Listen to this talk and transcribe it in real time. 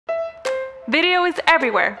Video is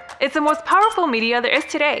everywhere. It's the most powerful media there is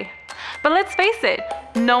today. But let's face it,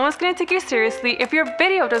 no one's gonna take you seriously if your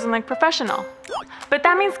video doesn't look professional. But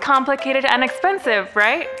that means complicated and expensive,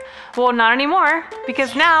 right? Well, not anymore,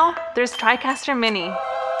 because now there's TriCaster Mini.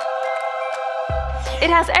 It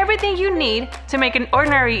has everything you need to make an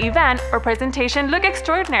ordinary event or presentation look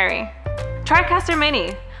extraordinary. TriCaster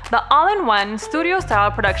Mini, the all-in-one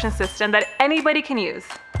studio-style production system that anybody can use.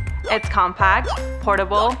 It's compact,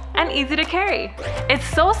 portable, and easy to carry. It's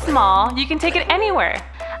so small, you can take it anywhere.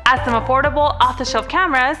 Add some affordable off-the-shelf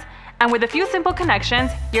cameras, and with a few simple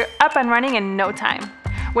connections, you're up and running in no time.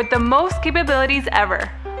 With the most capabilities ever.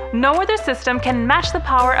 No other system can match the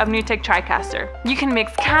power of NewTek TriCaster. You can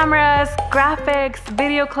mix cameras, graphics,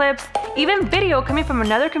 video clips, even video coming from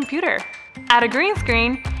another computer. Add a green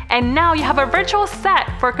screen, and now you have a virtual set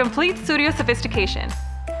for complete studio sophistication.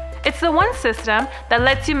 It's the one system that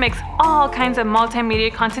lets you mix all kinds of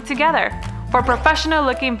multimedia content together for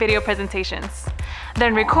professional-looking video presentations.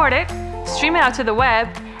 Then record it, stream it out to the web,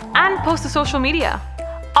 and post to social media,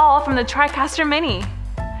 all from the TriCaster Mini.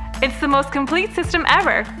 It's the most complete system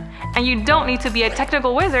ever, and you don't need to be a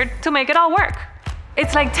technical wizard to make it all work.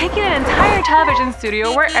 It's like taking an entire television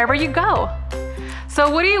studio wherever you go.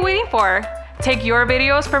 So what are you waiting for? Take your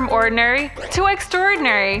videos from ordinary to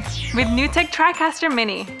extraordinary with NewTek TriCaster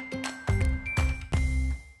Mini.